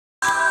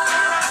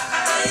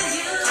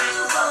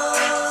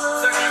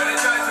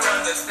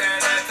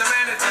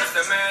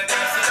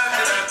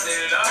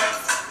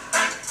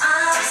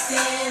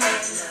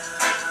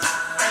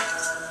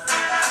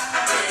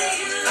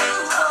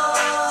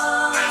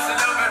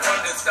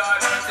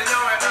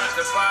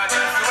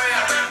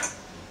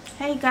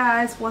Hey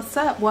guys, what's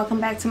up?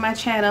 Welcome back to my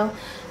channel.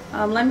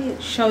 Let me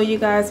show you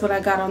guys what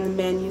I got on the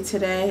menu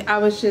today. I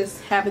was just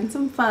having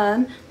some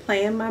fun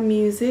playing my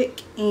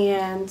music,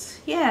 and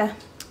yeah,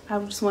 I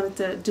just wanted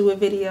to do a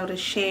video to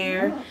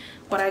share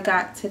what I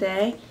got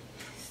today.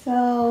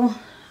 So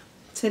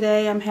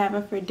today I'm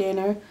having for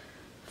dinner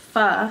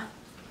pho,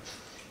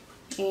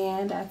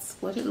 and that's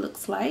what it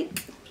looks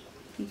like.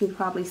 You can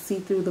probably see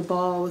through the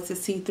bowl. It's a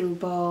see-through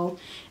bowl.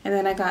 And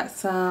then I got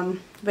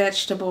some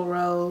vegetable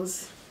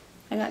rolls.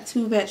 I got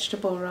 2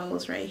 vegetable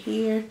rolls right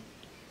here.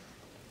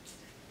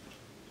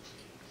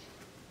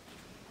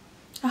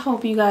 I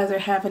hope you guys are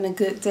having a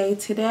good day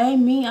today.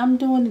 Me, I'm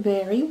doing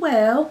very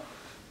well.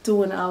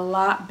 Doing a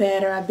lot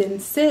better. I've been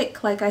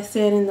sick, like I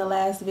said in the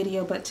last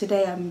video, but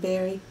today I'm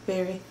very,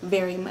 very,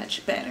 very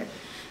much better.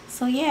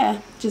 So yeah,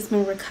 just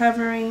been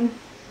recovering,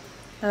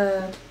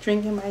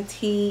 drinking my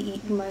tea,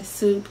 eating my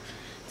soup,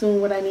 doing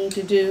what I need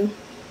to do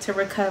to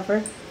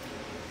recover.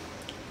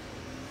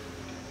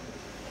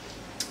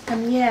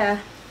 And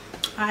yeah,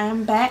 I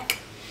am back.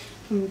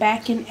 I'm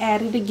back and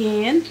at it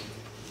again.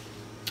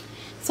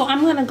 So I'm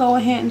going to go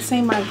ahead and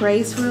say my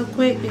grace real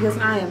quick because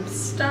I am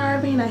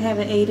starving. I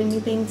haven't ate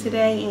anything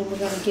today, and we're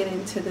going to get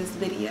into this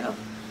video.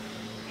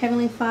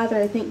 Heavenly Father,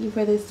 I thank you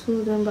for this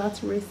food I'm about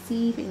to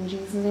receive. In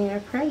Jesus' name I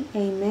pray.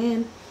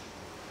 Amen.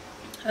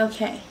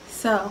 Okay,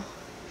 so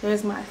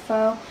there's my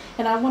pho.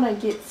 And I want to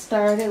get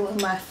started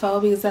with my pho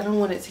because I don't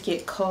want it to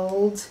get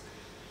cold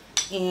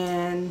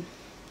and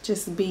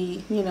just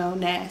be, you know,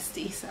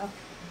 nasty. So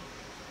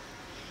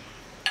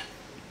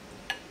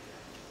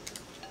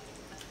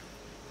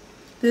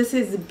this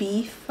is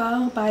beef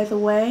pho, by the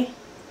way.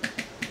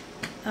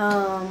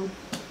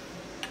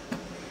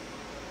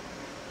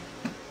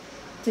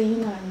 Do you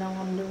not know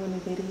I'm doing a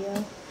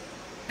video?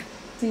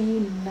 Do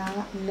you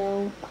not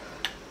know?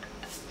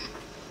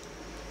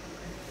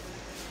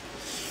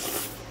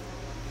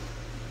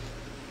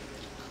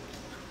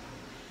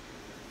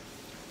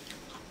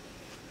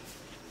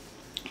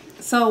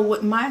 So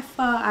with my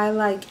pho, I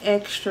like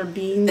extra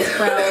bean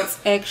sprouts,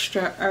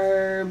 extra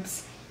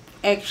herbs,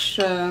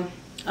 extra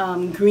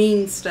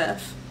green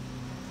stuff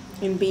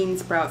and bean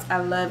sprouts. I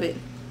love it.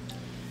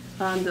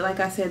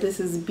 Like I said, this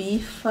is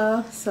beef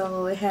pho,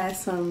 so it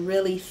has some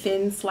really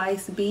thin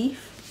sliced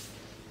beef.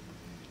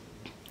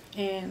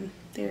 And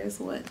there's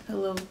what a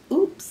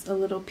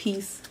little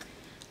piece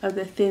of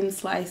the thin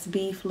sliced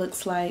beef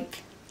looks like.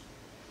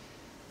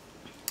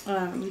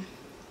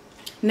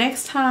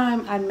 Next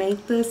time I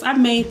make this, I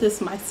made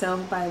this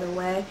myself, by the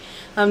way.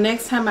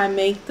 Next time I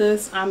make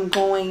this, I'm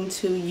going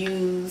to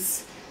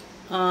use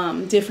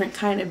different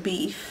kind of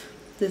beef.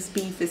 This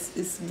beef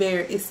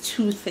is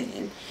too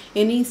thin.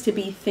 It needs to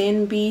be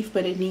thin beef,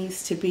 but it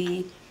needs to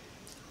be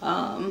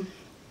a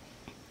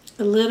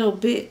little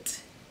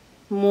bit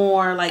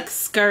more like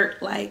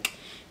skirt. Like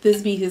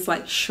this beef is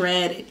like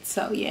shredded.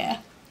 So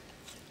yeah.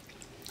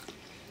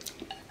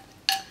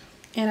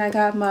 And I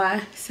got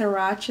my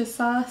sriracha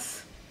sauce,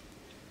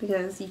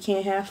 because you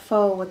can't have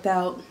pho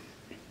without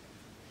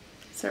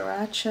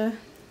sriracha.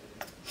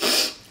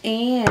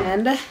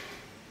 And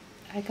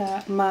I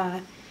got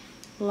my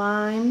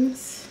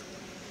limes.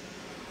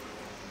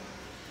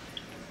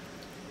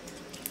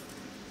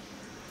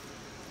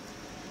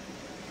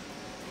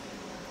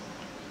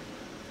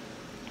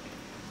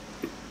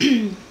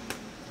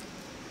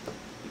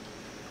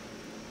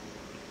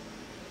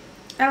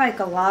 I like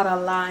a lot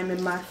of lime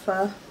in my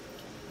pho.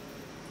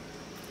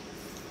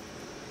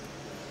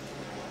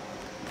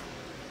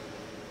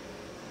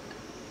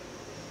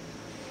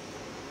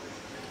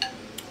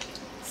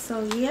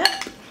 So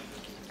yep,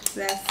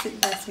 that's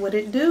it. That's what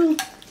it do.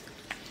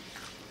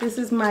 This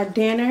is my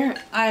dinner.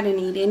 I didn't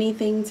eat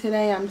anything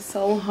today. I'm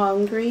so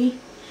hungry.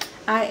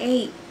 I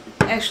ate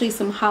actually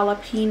some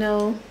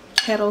jalapeno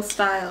kettle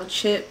style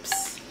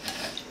chips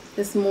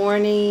this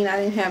morning. I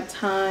didn't have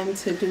time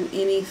to do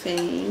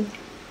anything,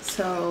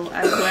 so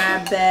I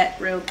grabbed that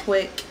real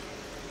quick,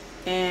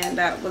 and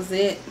that was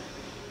it.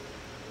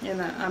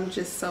 And I'm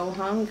just so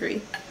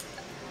hungry.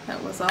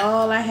 That was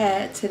all I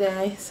had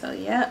today. So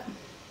yep.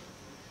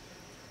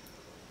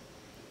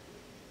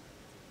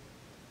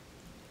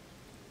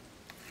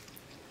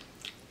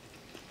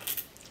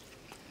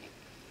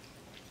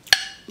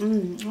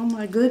 Oh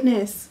my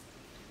goodness.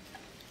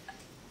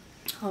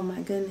 Oh my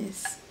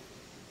goodness.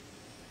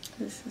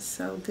 This is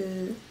so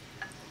good.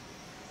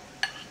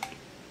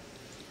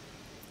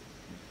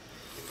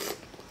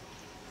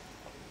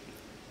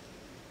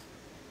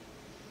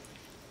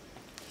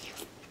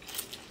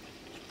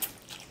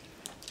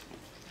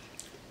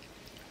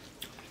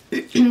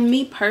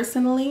 Me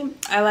personally,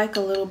 I like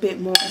a little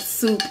bit more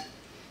soup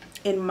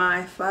in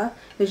my pho.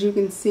 As you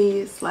can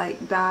see, it's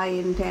like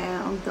dying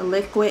down the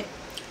liquid.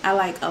 I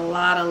like a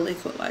lot of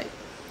liquid, like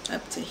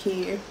up to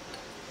here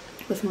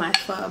with my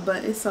pho,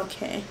 but it's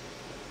okay.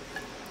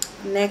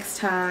 Next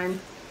time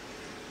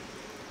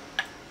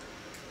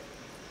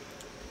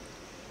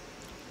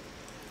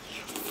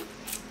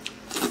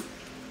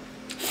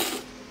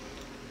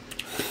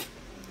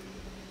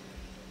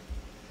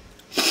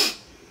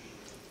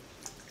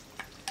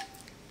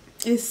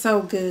It's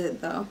so good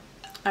though.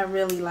 I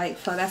really like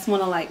pho. That's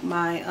one of like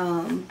my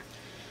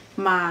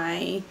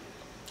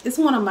it's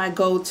one of my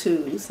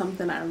go-tos,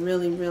 something I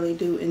really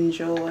do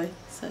enjoy.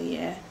 So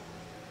yeah,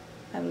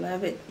 I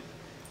love it.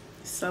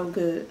 It's so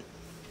good.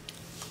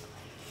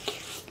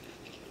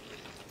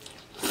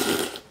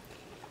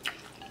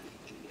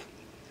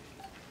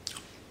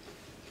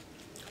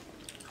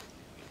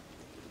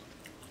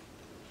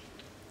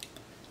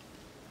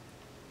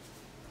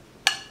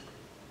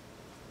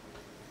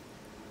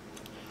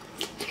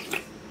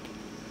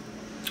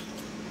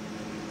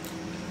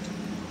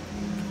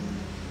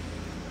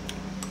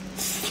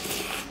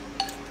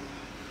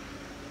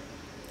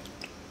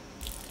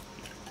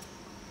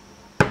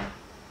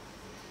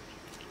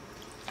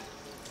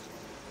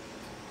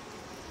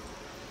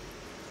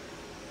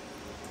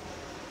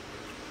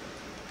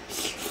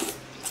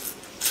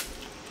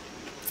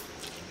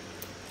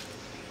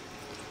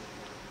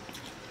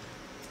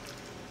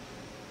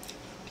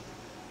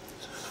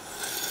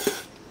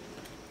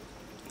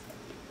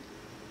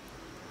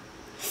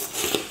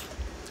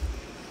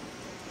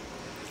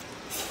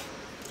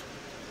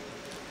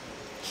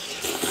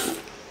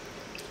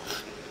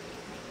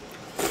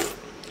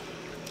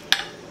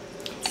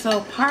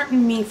 So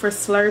pardon me for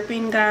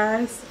slurping,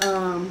 guys.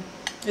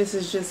 This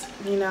is just,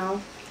 you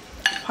know,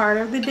 part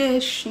of the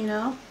dish, you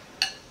know,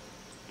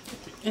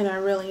 and I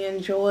really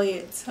enjoy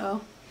it.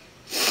 So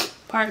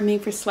pardon me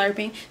for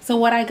slurping. So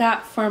what I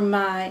got for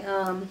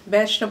my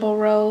vegetable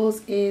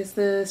rolls is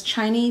this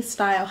Chinese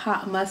style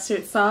hot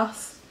mustard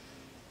sauce.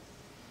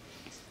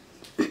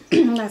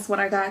 That's what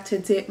I got to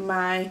dip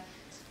my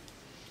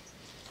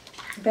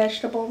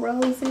vegetable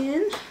rolls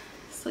in.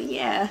 So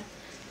yeah,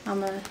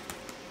 I'm gonna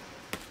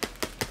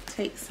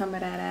take some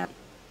of that out.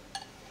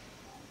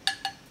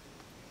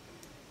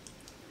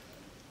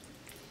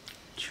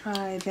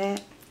 Try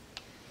that.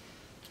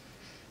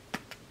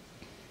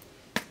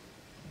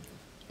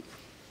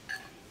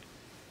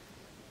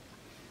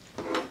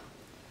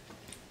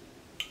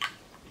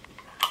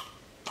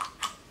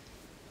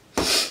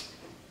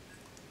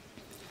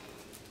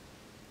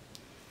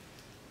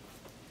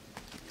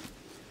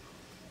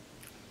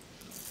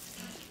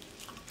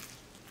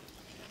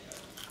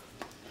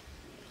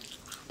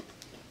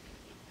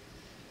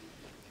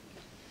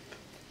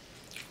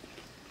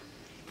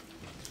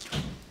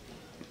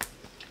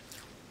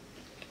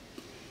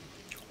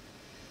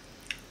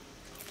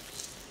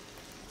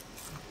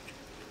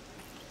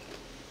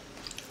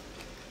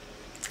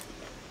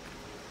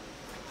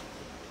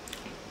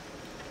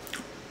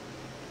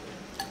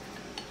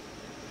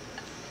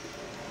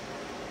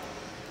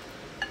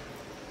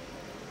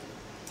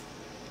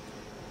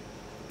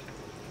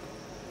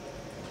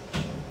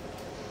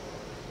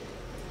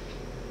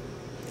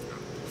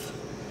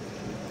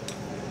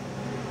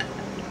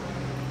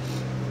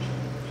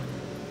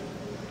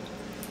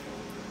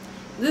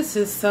 This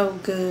is so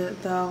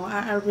good though.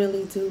 I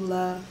really do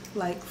love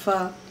like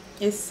pho.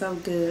 It's so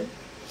good.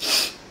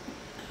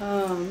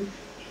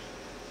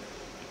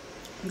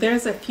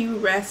 There's a few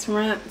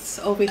restaurants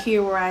over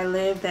here where I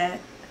live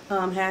that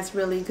has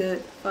really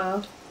good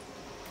pho,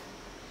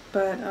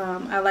 but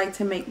I like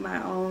to make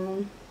my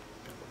own.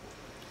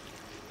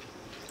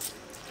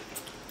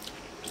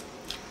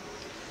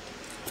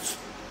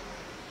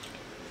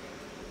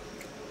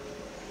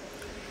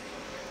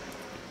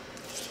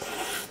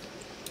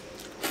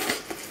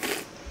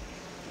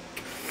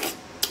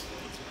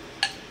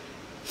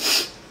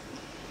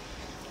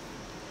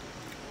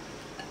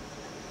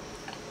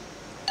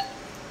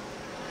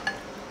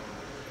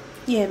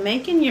 Yeah,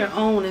 making your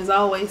own is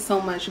always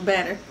so much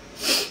better.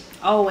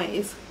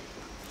 Always.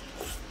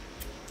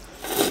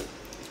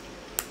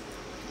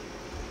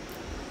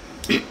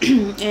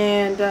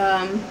 And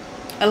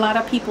a lot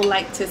of people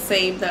like to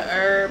save the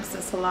herbs, the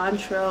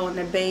cilantro and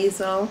the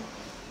basil,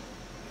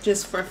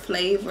 just for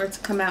flavor to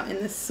come out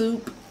in the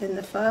soup, in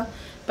the pho.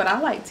 But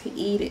I like to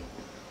eat it.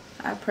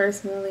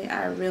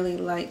 I really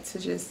like to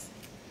just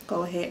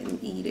go ahead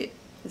and eat it.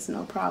 It's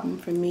no problem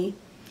for me.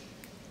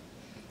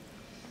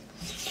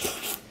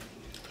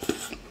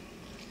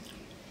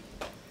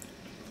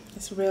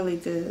 It's really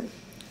good.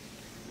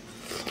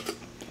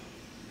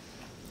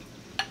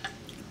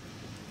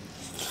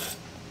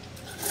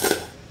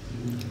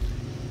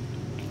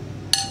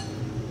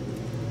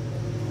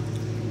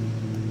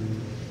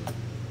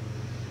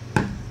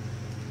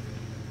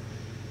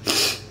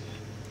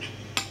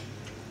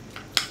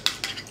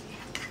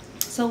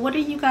 So what are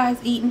you guys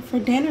eating for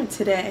dinner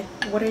today?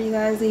 What are you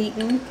guys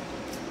eating?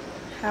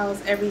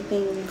 How's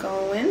everything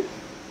going?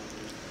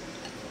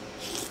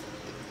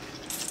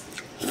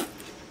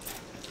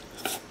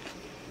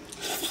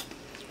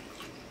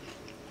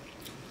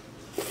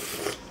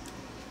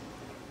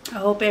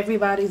 I hope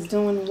everybody's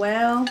doing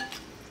well.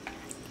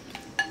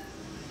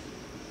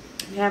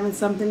 Having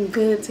something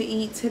good to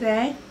eat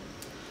today.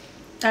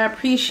 I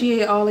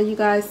appreciate all of you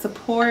guys'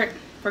 support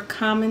for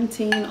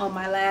commenting on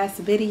my last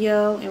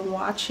video and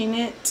watching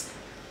it.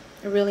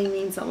 It really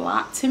means a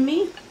lot to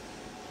me.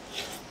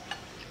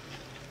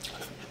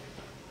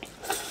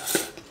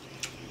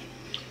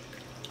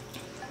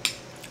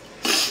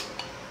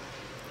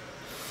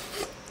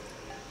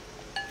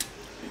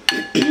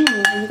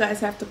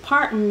 guys have to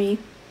pardon me.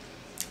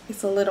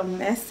 It's a little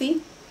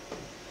messy.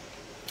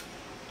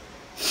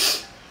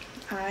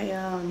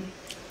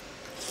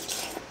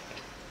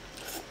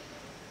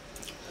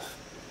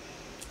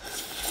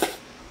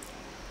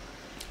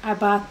 I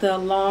bought the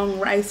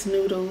long rice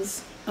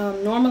noodles.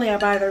 Normally I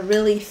buy the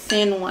really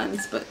thin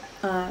ones, but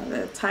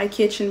the Thai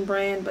Kitchen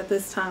brand, but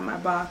this time I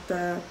bought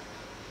the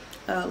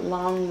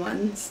long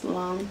ones,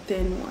 long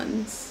thin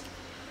ones.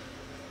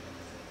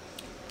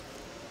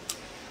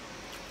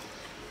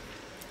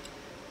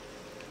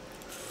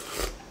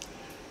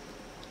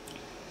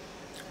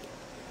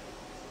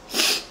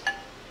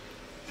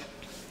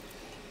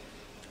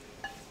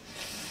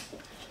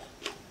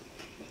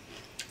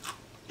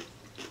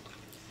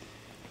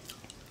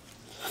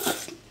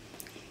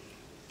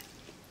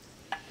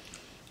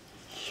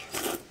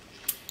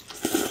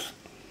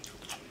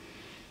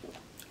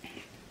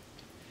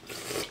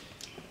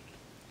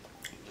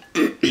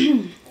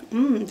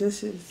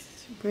 This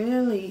is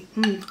really,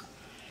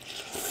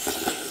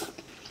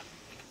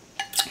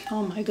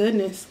 oh my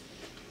goodness.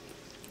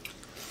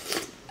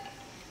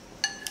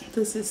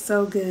 This is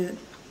so good.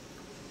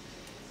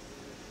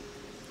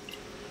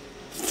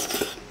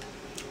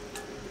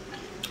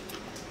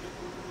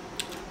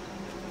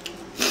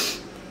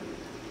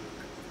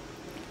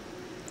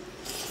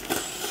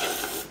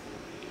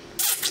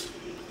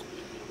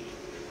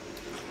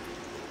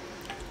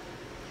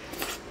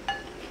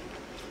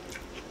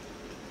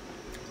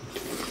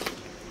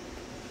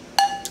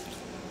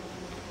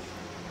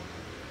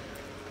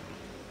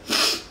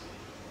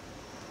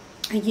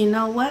 And you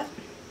know what?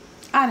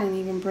 I didn't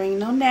even bring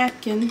no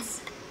napkins.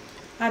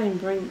 I didn't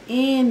bring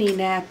any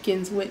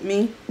napkins with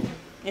me.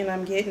 And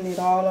I'm getting it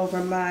all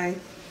over my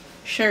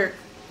shirt.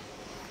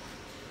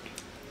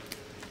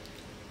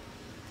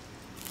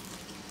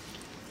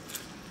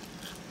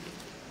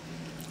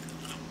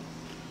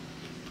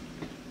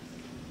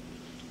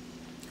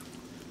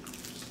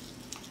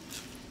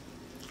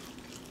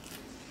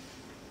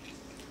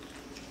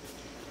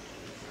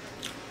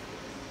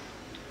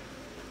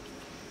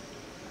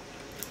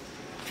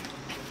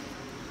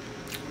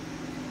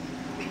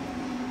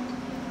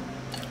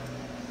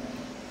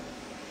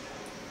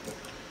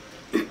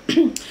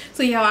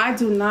 So y'all, I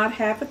do not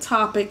have a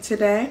topic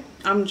today.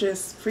 I'm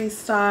just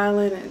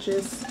freestyling and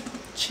just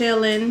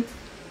chilling,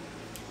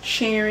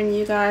 sharing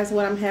you guys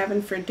what I'm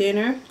having for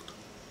dinner.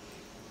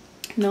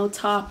 No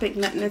topic,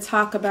 nothing to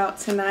talk about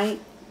tonight.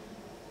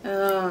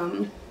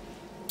 Yeah,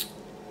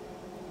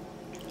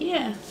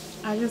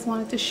 I just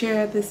wanted to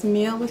share this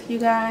meal with you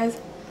guys.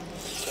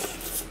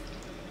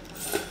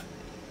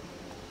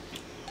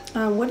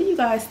 What do you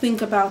guys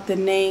think about the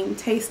name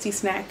Tasty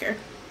Snacker?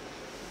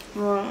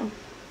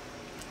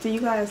 Do you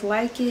guys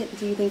like it?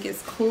 Do you think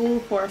it's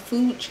cool for a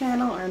food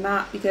channel or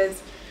not?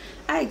 Because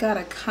I got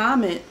a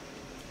comment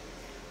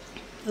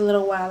a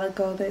little while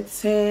ago that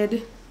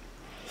said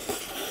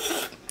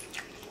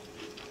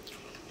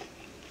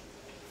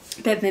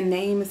that the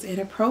name is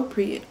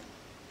inappropriate.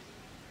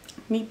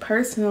 Me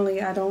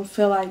personally, I don't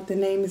feel like the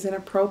name is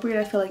inappropriate.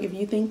 I feel like if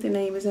you think the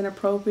name is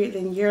inappropriate,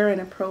 then you're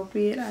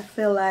inappropriate. I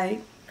feel like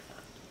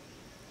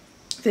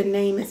the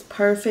name is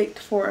perfect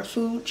for a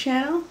food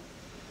channel.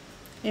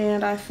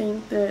 And I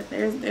think that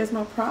there's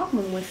no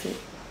problem with it.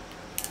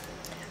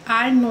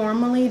 I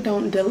normally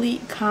don't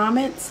delete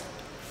comments,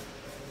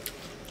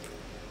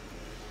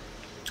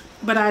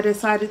 but I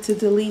decided to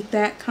delete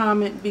that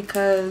comment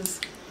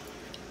because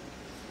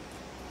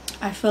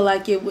I feel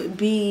like it would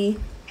be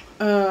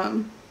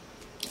a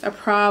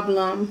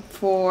problem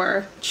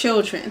for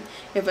children.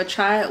 If a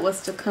child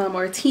was to come,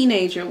 or a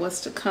teenager was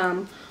to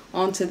come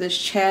onto this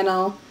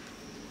channel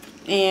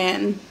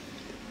and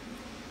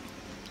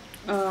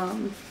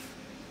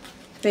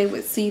they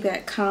would see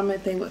that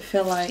comment, they would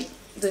feel like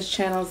this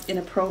channel is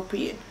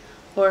inappropriate.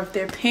 Or if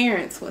their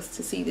parents was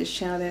to see this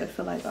channel, they would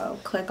feel like, oh,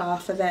 click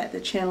off of that,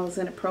 the channel is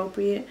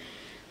inappropriate.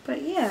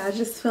 But yeah, I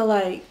just feel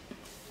like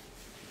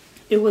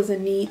it was a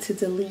need to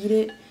delete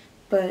it.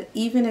 But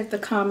even if the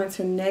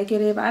comments are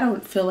negative, I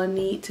don't feel a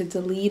need to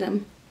delete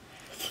them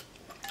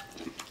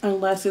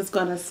unless it's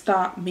going to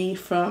stop me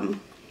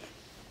from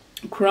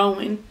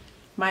growing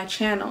my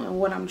channel and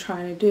what I'm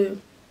trying to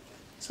do.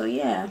 So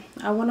yeah,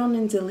 I went on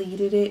and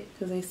deleted it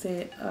because they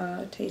said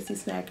Tasty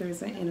Snacker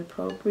is an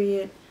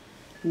inappropriate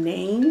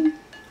name.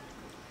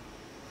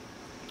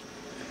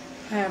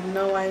 I have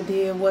no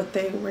idea what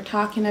they were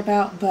talking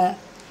about, but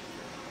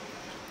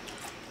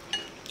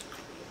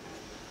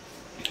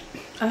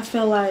I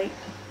feel like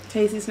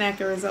Tasty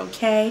Snacker is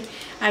okay.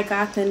 I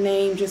got the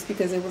name just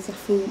because it was a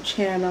food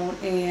channel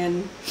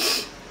and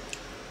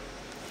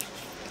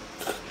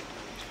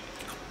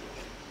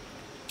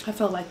I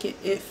felt like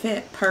it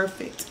fit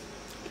perfect.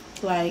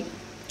 Like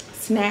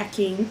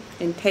snacking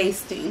and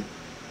tasting,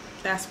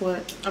 that's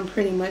what I'm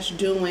pretty much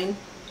doing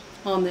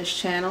on this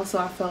channel. So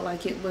I felt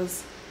like it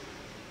was,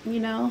 you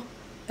know,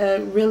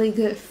 a really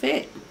good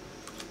fit.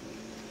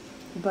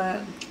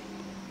 But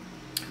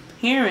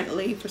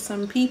apparently for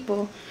some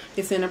people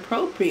it's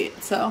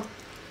inappropriate. So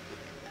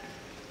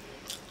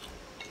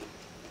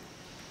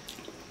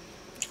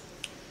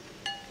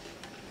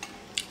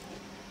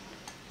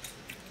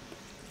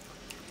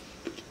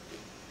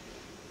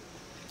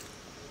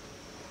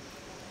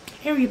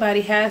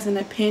Everybody has an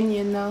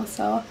opinion though,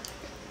 so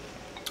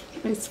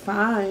it's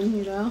fine,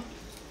 you know.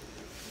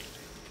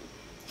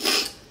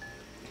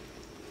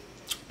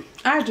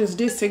 I just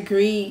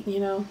disagreed, you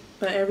know,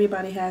 but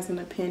everybody has an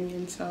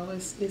opinion, so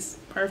it's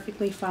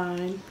perfectly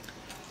fine.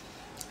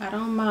 I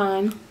don't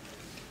mind.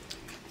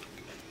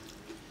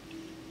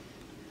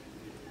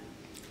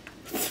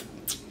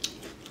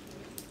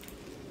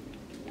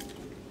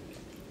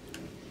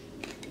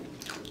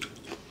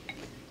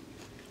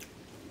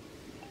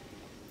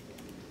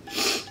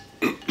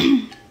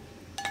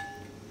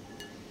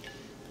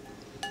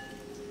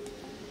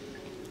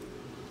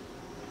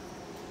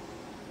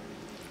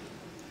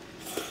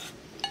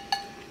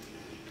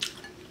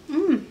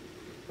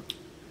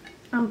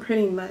 I'm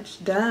pretty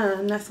much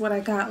done. That's what I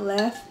got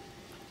left.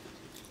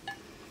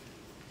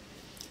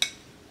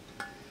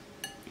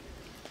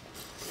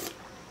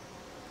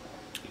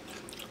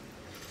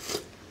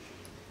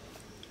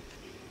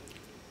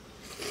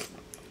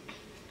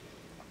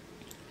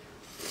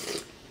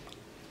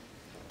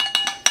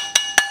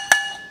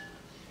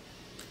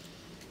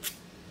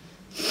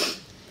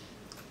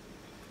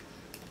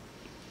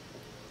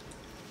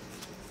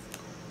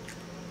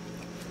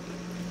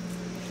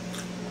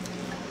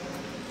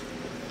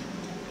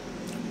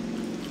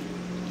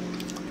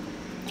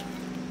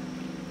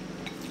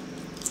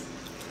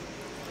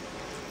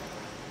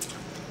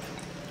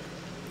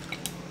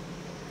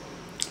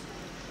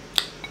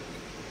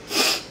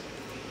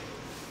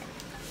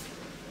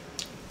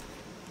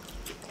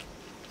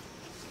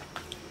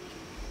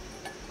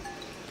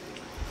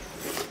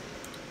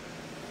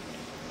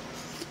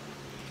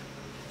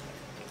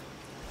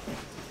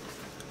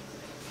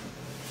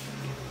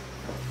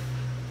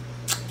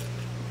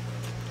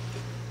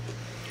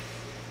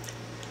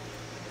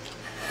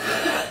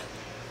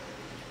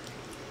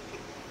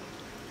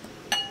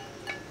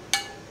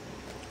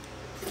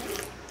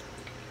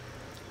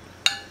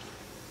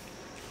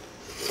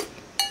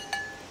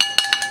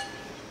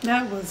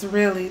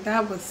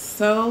 That was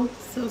so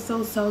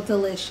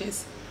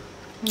delicious.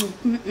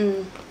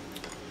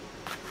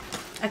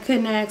 I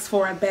couldn't ask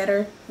for a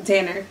better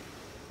dinner.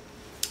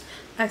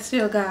 I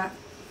still got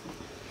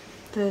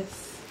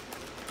this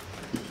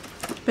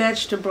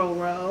vegetable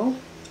roll.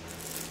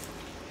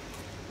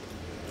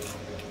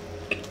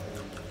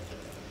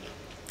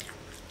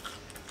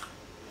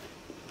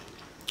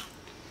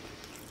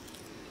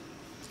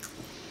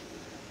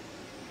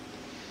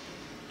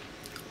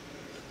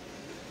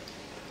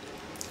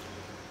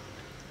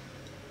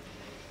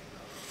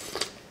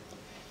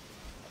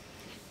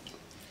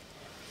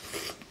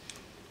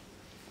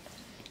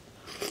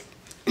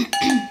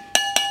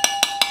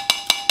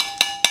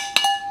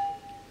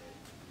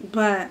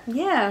 But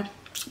yeah,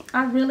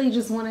 I really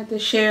just wanted to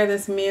share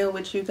this meal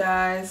with you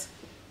guys.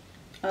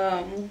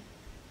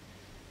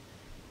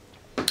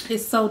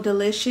 It's so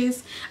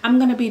delicious. I'm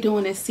gonna be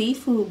doing a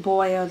seafood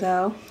boil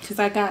though, because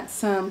I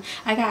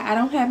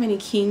don't have any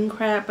king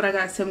crab, but I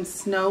got some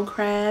snow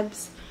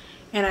crabs,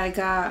 and I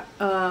got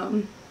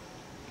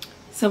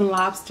some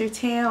lobster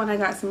tail, and I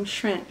got some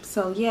shrimp.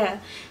 So yeah,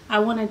 I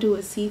want to do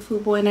a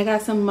seafood boil, and I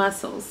got some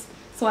mussels,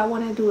 so I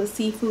want to do a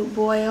seafood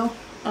boil.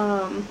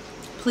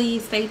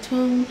 Please stay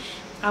tuned.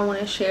 I want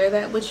to share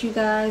that with you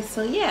guys.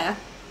 So yeah,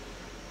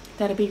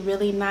 that'll be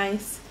really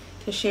nice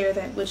to share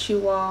that with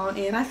you all.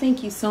 And I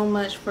thank you so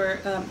much for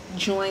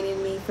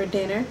joining me for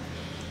dinner.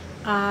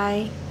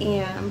 I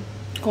am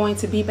going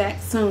to be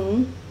back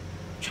soon,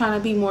 trying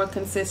to be more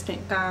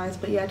consistent, guys.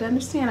 But you have to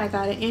understand, I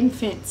got an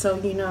infant, so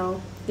you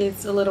know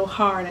it's a little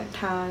hard at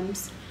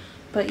times.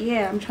 But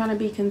yeah, I'm trying to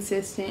be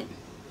consistent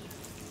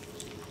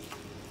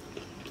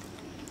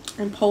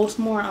and post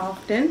more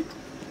often.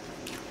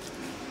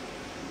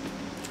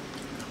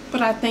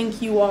 But I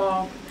thank you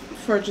all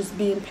for just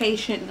being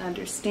patient and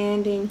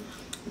understanding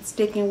and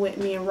sticking with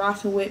me and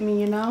rocking with me,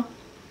 you know.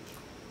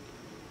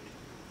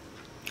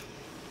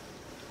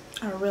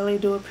 I really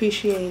do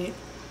appreciate it.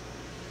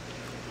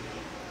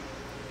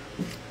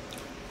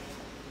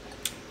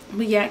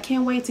 But yeah, I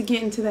can't wait to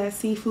get into that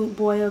seafood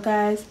boil,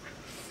 guys.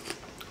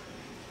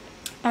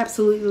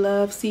 Absolutely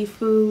love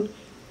seafood.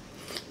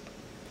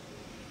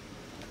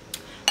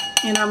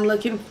 And I'm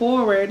looking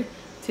forward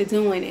to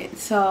doing it.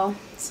 So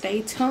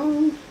stay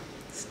tuned.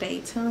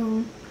 Stay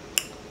tuned.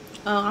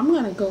 I'm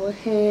going to go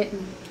ahead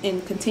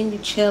and continue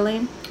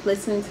chilling,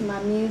 listening to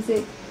my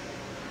music.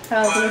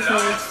 I was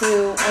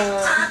listening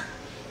to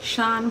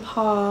Sean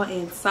Paul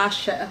and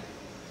Sasha.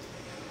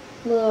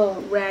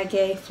 Little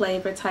reggae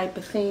flavor type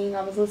of thing.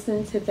 I was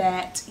listening to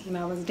that, and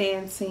I was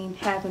dancing,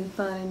 having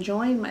fun,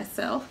 enjoying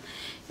myself.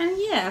 And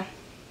yeah,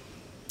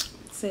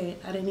 that's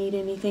it. I didn't eat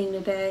anything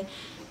today.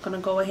 I'm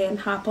gonna go ahead and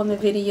hop on the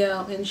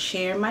video and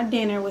share my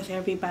dinner with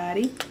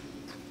everybody.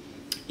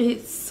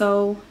 It's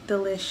so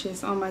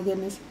delicious. Oh my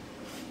goodness.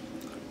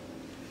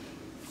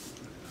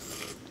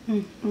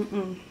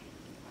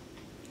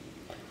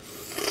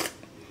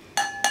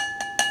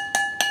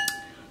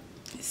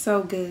 It's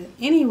so good.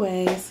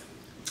 Anyways,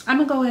 I'm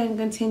gonna go ahead and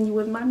continue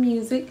with my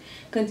music,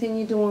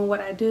 continue doing what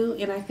I do,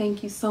 and I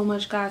thank you so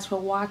much guys for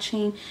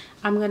watching.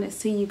 I'm gonna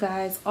see you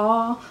guys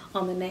all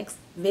on the next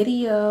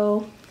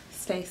video.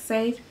 Stay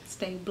safe,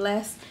 stay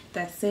blessed.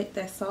 That's it,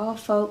 that's all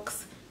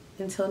folks.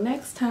 Until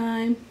next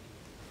time.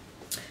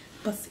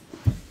 Bust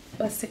it,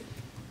 bust it,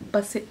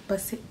 bust it,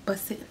 bust it,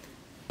 bust it,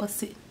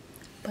 bust it,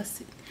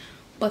 bust it,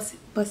 bust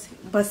it, bust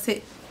it, bust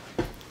it.